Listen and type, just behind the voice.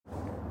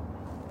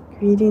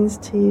Greetings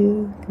to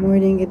you. Good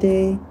morning, good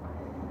day.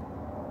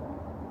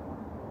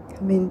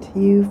 Coming to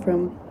you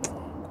from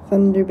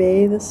Thunder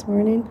Bay this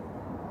morning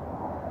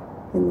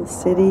in the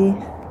city.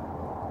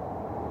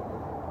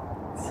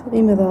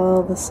 Sitting with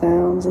all the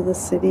sounds of the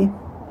city.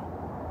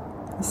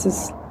 This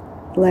is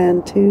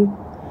land 2.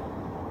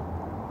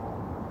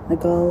 A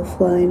gull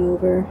flying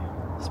over.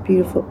 It's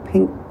beautiful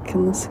pink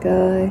in the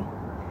sky.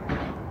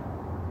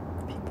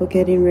 People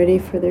getting ready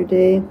for their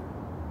day.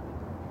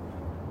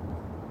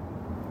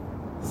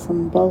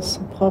 Some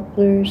balsam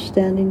poplars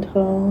standing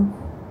tall.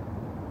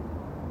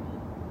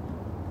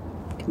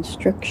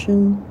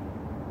 Construction.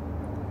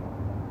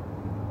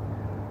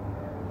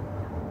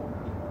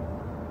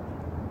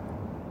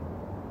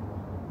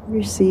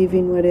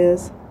 Receiving what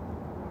is.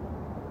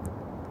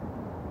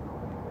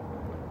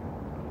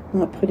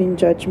 Not putting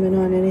judgment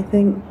on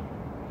anything.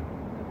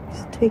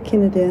 Just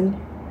taking it in.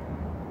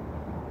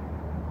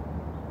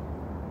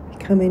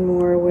 Becoming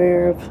more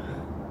aware of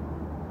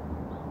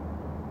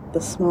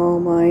the small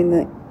mind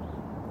that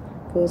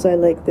goes, I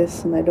like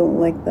this and I don't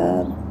like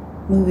that.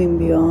 Moving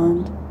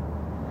beyond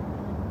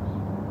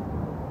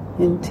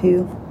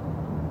into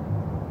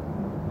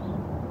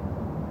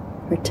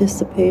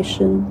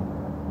participation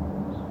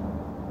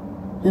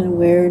and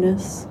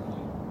awareness.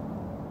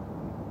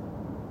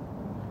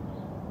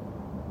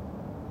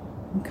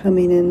 And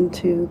coming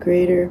into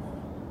greater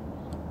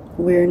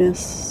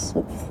awareness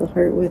of the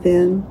heart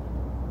within,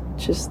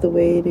 which is the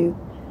way to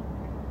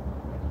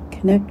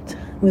connect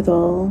with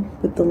all,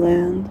 with the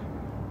land.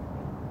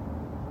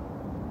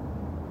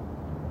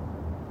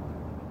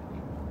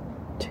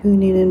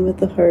 Tuning in with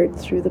the heart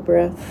through the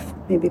breath,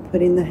 maybe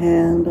putting the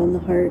hand on the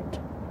heart.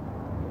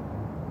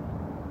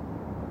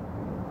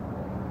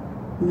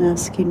 I'm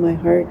asking my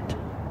heart,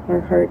 our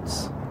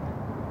hearts,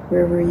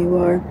 wherever you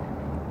are,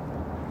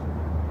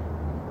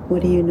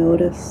 what do you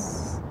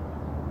notice?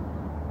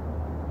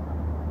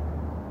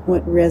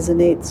 What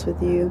resonates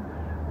with you?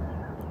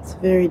 It's a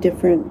very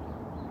different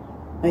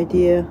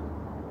idea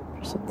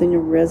for something to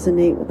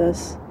resonate with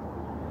us,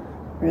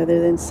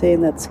 rather than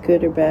saying that's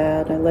good or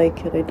bad, I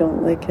like it, I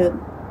don't like it.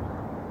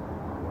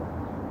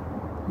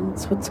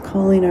 That's what's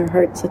calling our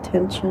heart's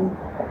attention.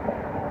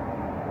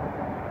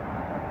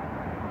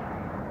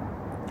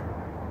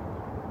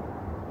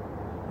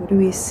 What do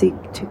we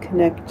seek to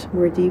connect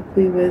more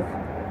deeply with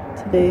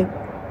today?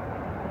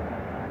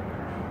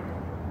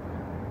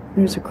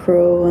 There's a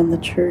crow on the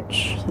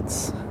church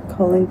that's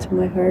calling to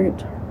my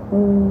heart.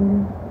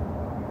 Oh.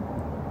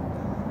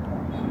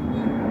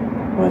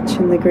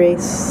 Watching the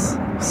grace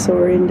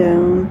soaring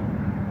down,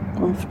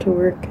 off to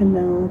work and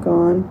now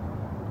gone.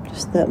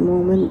 Just that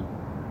moment.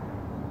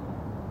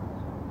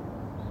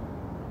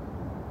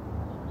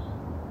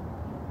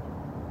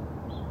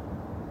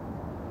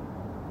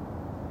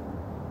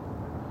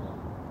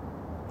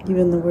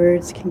 Even the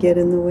words can get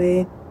in the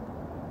way.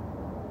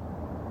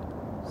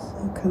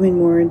 So coming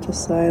more into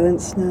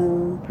silence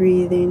now,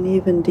 breathing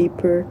even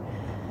deeper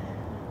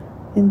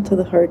into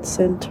the heart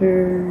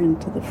center,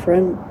 into the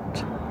front,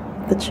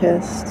 the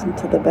chest,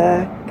 into the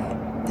back,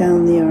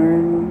 down the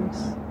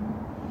arms.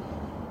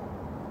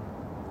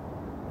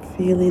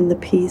 Feeling the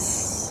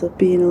peace of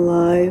being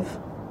alive.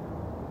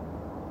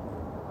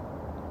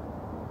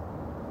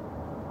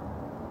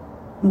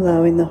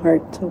 Allowing the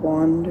heart to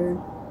wander.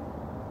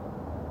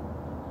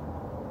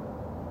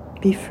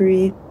 Be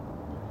free,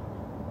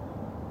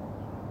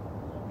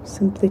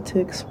 simply to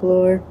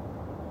explore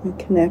and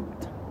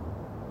connect.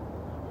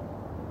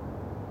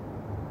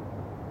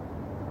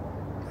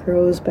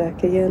 Crows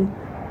back again.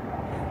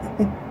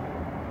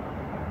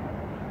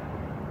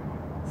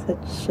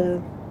 Such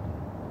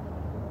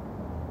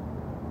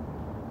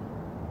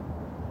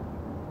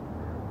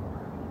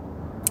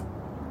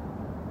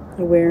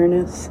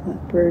awareness.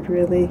 That bird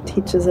really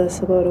teaches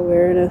us about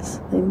awareness.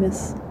 They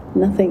miss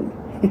nothing.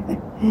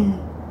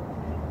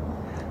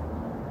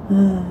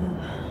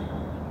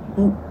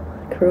 Oh,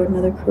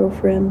 another crow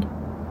friend,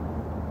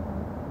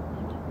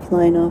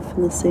 flying off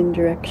in the same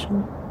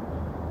direction.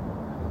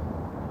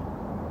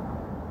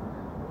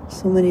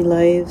 So many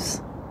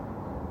lives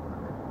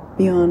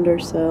beyond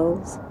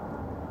ourselves,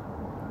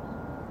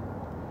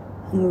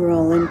 and we're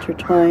all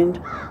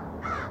intertwined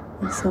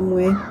in some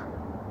way.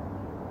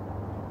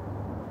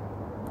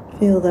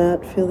 Feel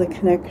that, feel the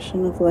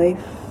connection of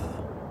life.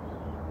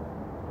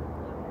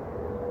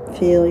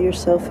 Feel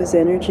yourself as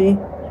energy.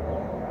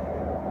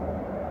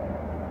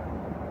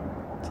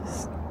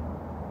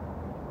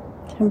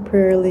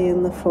 Temporarily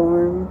in the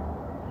form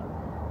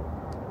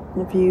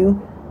of you,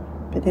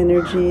 but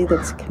energy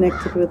that's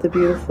connected with the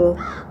beautiful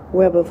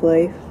web of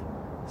life,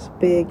 this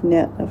big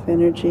net of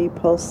energy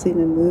pulsing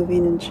and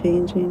moving and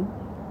changing.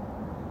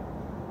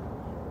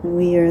 And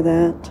we are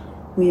that.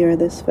 We are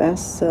this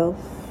vast self.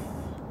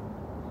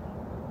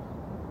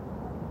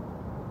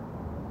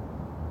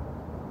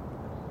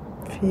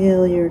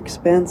 Feel your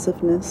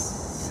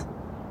expansiveness.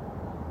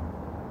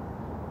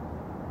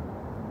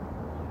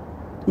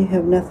 You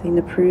have nothing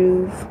to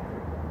prove.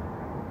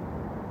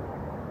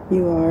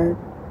 You are.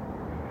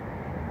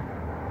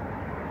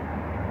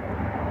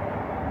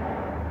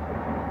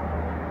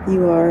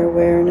 You are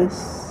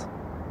awareness.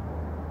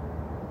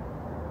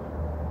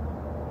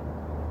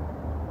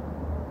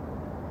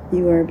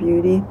 You are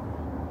beauty.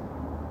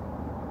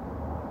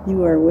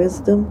 You are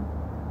wisdom.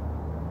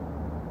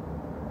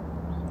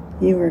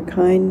 You are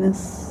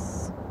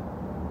kindness.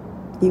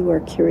 You are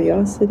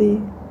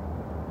curiosity.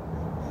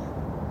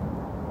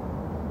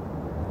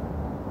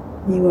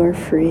 You are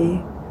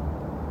free.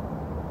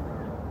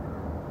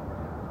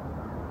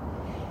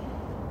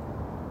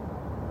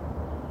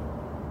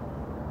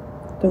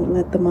 Don't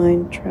let the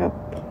mind trap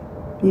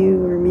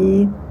you or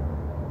me.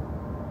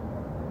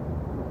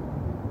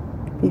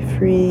 Be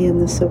free in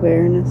this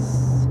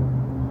awareness.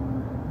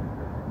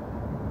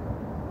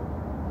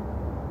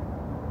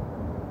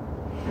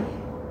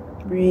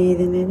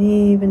 Breathing in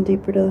even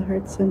deeper to the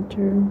heart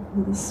center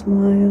with a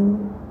smile,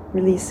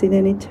 releasing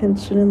any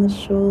tension in the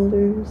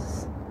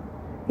shoulders,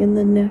 in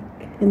the neck,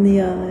 in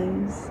the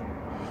eyes.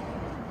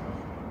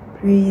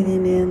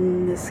 Breathing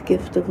in this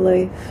gift of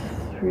life,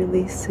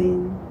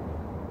 releasing.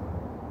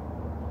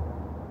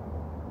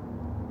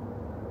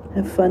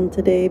 Have fun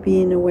today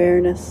being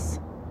awareness,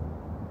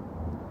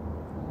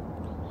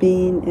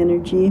 being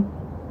energy,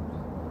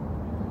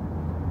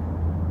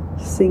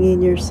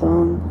 singing your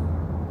song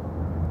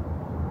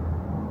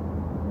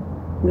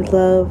with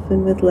love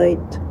and with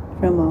light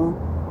from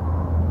all.